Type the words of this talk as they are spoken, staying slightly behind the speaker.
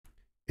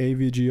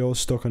AVGO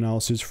Stock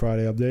Analysis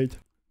Friday update.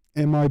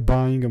 Am I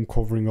buying? I'm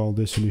covering all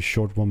this in a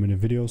short 1-minute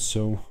video,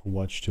 so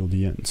watch till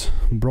the end.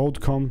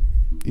 Broadcom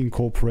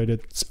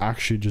Incorporated, it's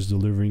actually just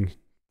delivering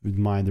with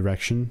my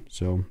direction,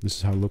 so this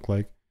is how it looked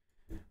like.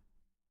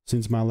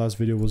 Since my last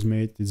video was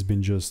made, it's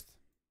been just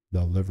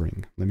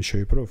delivering. Let me show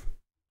you proof.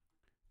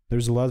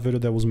 There's a last video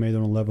that was made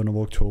on 11th of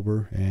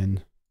October,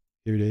 and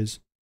here it is.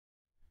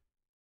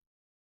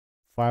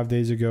 5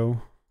 days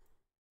ago.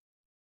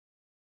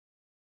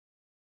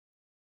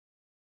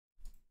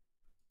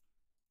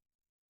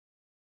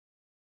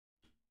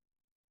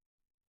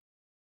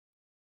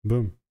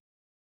 Boom.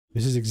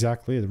 This is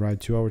exactly it, right?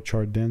 2 hour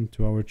chart then,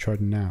 2 hour chart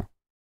now.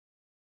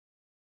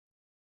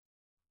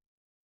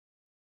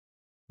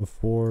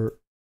 Before,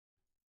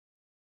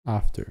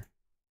 after.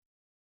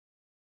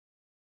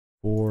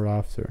 Before,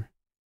 after.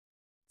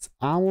 It's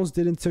almost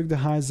didn't take the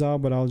highs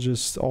out, but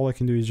all I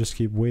can do is just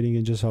keep waiting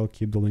and I'll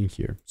keep the link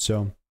here.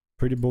 So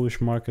pretty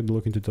bullish market,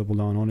 looking to double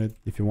down on it.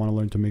 If you want to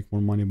learn to make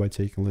more money by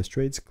taking less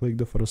trades, click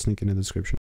the photos link in the description.